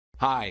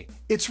Hi,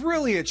 it's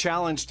really a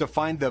challenge to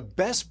find the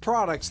best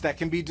products that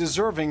can be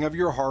deserving of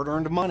your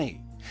hard-earned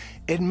money.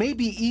 It may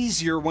be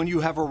easier when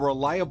you have a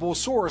reliable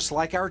source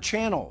like our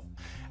channel.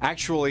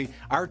 Actually,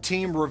 our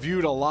team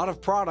reviewed a lot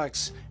of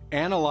products,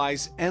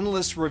 analyzed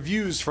endless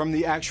reviews from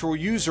the actual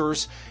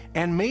users,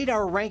 and made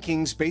our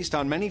rankings based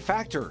on many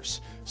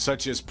factors,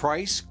 such as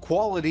price,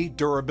 quality,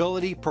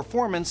 durability,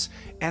 performance,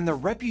 and the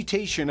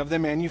reputation of the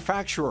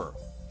manufacturer.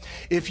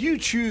 If you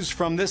choose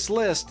from this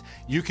list,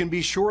 you can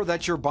be sure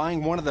that you're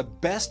buying one of the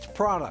best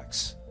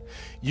products.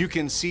 You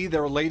can see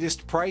their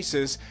latest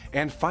prices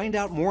and find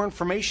out more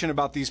information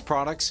about these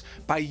products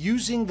by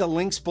using the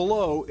links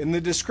below in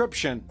the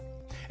description.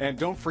 And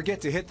don't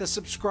forget to hit the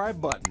subscribe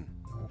button.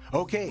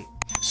 Okay,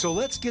 so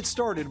let's get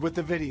started with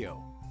the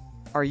video.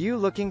 Are you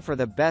looking for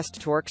the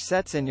best Torx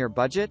sets in your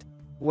budget?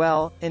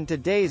 Well, in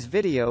today's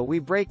video we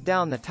break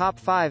down the top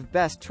 5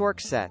 best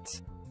Torx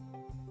sets.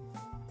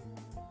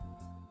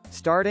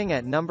 Starting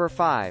at number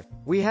 5,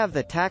 we have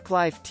the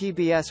TACKLIFE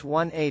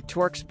TBS-1A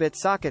Torx bit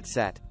socket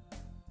set.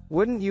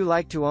 Wouldn't you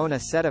like to own a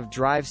set of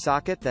drive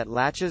socket that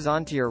latches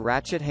onto your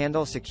ratchet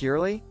handle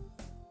securely?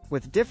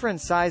 With different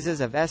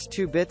sizes of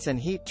S2 bits and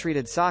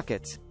heat-treated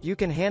sockets, you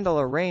can handle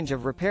a range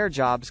of repair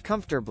jobs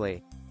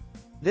comfortably.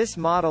 This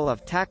model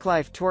of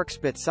TACKLIFE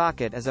Torx bit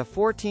socket is a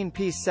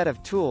 14-piece set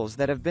of tools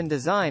that have been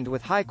designed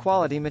with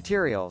high-quality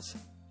materials.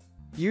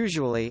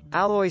 Usually,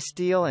 alloy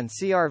steel and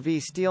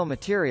CRV steel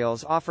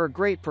materials offer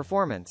great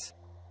performance.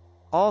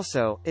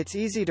 Also, it's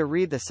easy to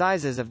read the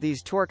sizes of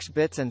these Torx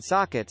bits and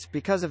sockets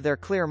because of their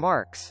clear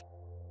marks.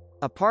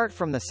 Apart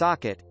from the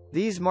socket,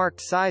 these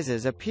marked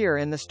sizes appear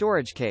in the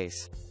storage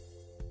case.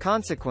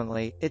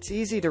 Consequently, it's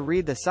easy to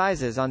read the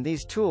sizes on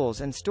these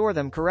tools and store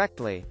them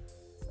correctly.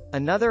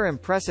 Another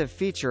impressive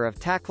feature of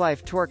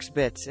TACKLIFE Torx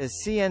bits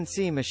is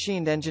CNC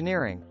machined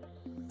engineering.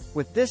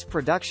 With this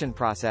production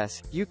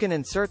process, you can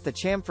insert the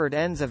chamfered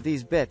ends of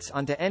these bits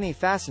onto any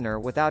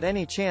fastener without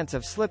any chance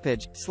of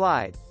slippage,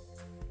 slide.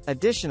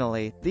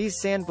 Additionally,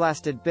 these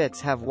sandblasted bits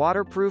have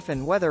waterproof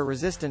and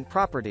weather-resistant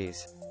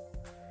properties.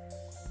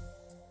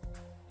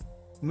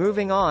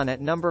 Moving on at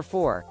number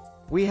 4,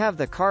 we have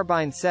the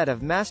Carbyne set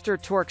of Master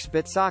Torx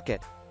bit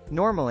socket.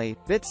 Normally,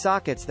 bit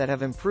sockets that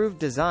have improved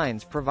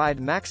designs provide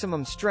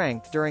maximum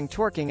strength during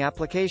torquing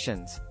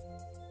applications.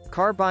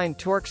 Carbyne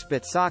Torx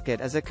bit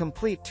socket is a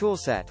complete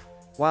toolset.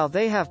 While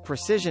they have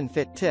precision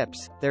fit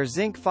tips, their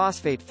zinc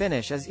phosphate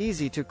finish is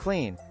easy to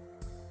clean.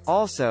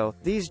 Also,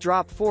 these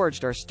drop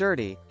forged are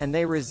sturdy, and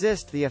they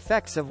resist the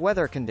effects of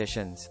weather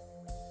conditions.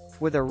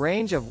 With a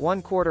range of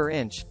 1/4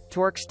 inch,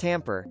 Torx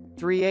tamper,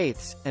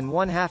 3/8, and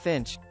 1/2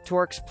 inch,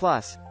 Torx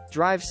Plus,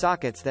 drive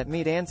sockets that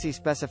meet ANSI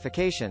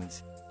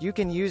specifications, you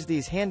can use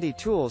these handy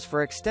tools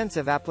for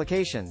extensive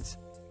applications.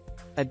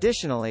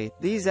 Additionally,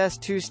 these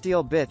S2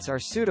 steel bits are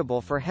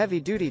suitable for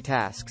heavy-duty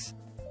tasks.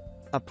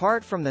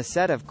 Apart from the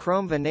set of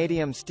chrome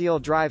vanadium steel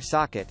drive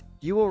socket,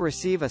 you will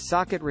receive a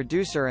socket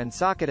reducer and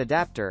socket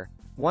adapter,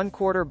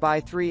 1/4 by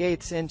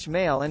 3/8 inch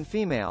male and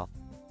female.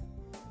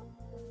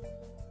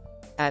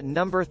 At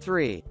number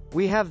 3,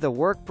 we have the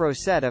WORKPRO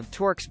set of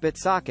Torx bit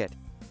socket.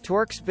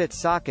 Torx bit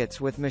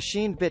sockets with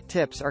machined bit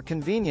tips are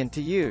convenient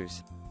to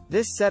use.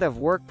 This set of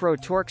WORKPRO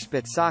Torx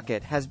bit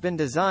socket has been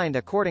designed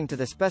according to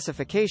the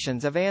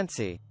specifications of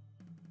ANSI.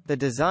 The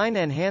design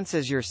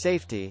enhances your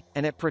safety,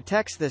 and it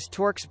protects this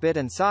Torx bit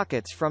and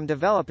sockets from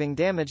developing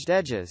damaged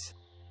edges.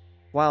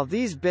 While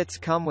these bits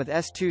come with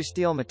S2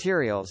 steel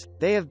materials,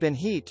 they have been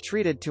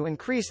heat-treated to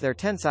increase their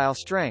tensile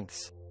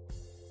strengths.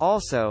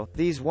 Also,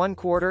 these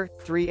 1/4,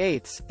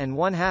 3/8, and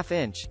 1/2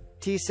 inch,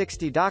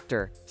 T60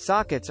 Doctor,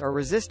 sockets are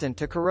resistant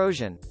to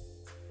corrosion.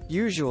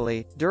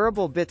 Usually,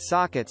 durable bit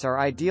sockets are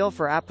ideal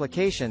for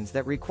applications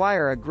that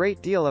require a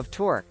great deal of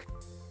torque.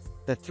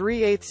 The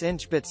 3/8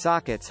 inch bit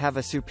sockets have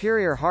a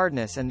superior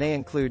hardness and they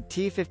include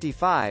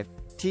T55,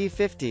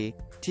 T50,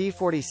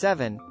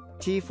 T47,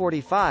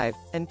 T45,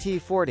 and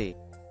T40.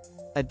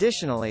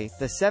 Additionally,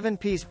 the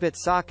 7-piece bit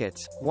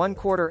sockets,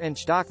 1/4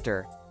 inch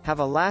Doctor, have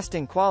a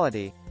lasting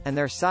quality, and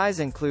their size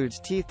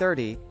includes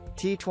T30,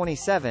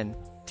 T27,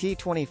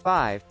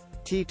 T25,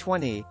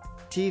 T20,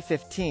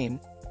 T15,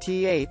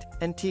 T8,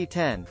 and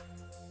T10.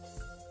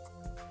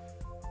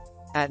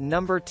 At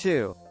number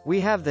 2, we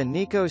have the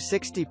Neiko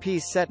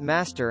 60-piece set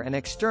master and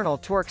external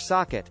Torx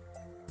socket.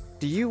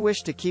 Do you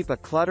wish to keep a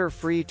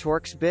clutter-free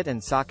Torx bit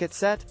and socket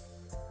set?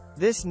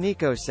 This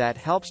Neiko set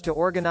helps to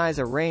organize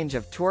a range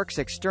of Torx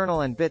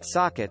external and bit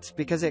sockets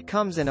because it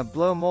comes in a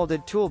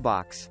blow-molded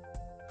toolbox.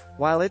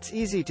 While it's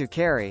easy to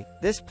carry,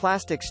 this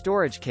plastic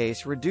storage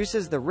case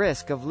reduces the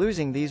risk of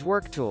losing these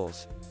work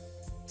tools.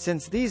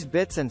 Since these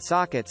bits and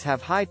sockets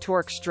have high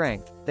torque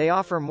strength, they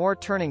offer more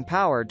turning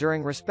power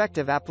during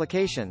respective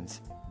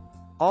applications.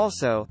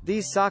 Also,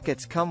 these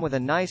sockets come with a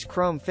nice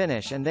chrome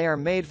finish and they are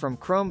made from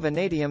chrome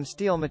vanadium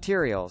steel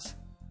materials.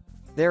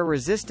 Their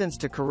resistance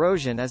to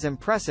corrosion is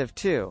impressive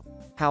too.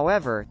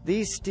 However,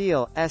 these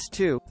steel,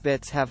 S2,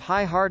 bits have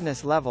high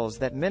hardness levels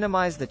that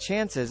minimize the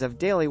chances of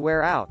daily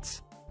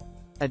wear-outs.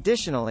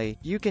 Additionally,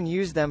 you can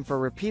use them for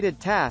repeated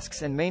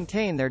tasks and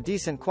maintain their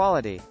decent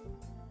quality.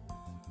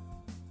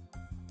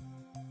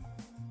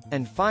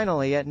 And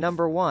finally at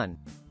number 1,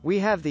 we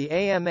have the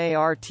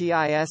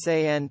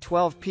AMARTISAN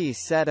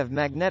 12-piece set of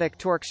magnetic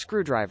Torx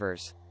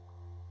screwdrivers.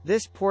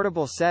 This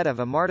portable set of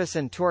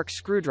AMARTISAN Torx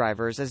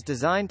screwdrivers is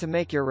designed to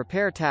make your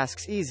repair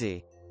tasks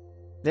easy.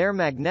 Their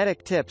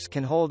magnetic tips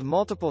can hold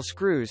multiple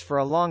screws for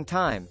a long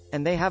time,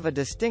 and they have a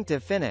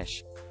distinctive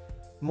finish.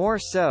 More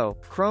so,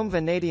 chrome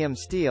vanadium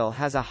steel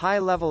has a high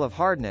level of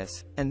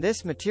hardness, and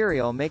this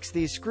material makes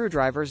these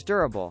screwdrivers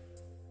durable.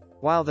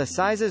 While the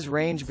sizes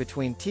range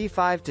between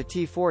T5 to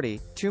T40,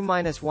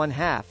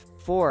 2-1/2,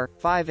 4,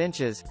 5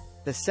 inches,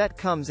 the set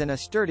comes in a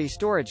sturdy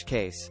storage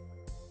case.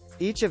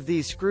 Each of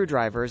these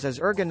screwdrivers is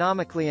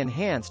ergonomically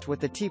enhanced with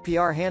the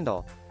TPR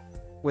handle.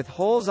 With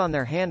holes on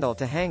their handle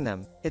to hang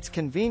them, it's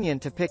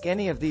convenient to pick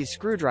any of these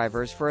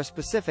screwdrivers for a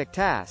specific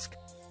task.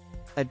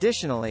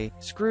 Additionally,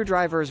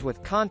 screwdrivers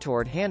with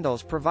contoured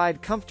handles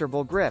provide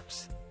comfortable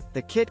grips.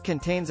 The kit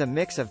contains a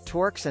mix of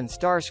Torx and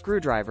Star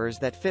screwdrivers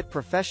that fit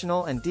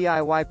professional and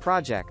DIY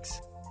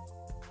projects.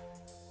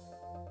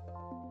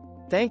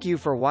 Thank you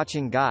for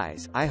watching,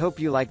 guys. I hope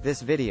you liked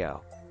this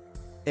video.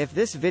 If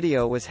this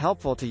video was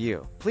helpful to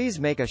you, please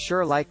make a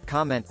sure like,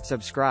 comment,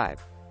 subscribe.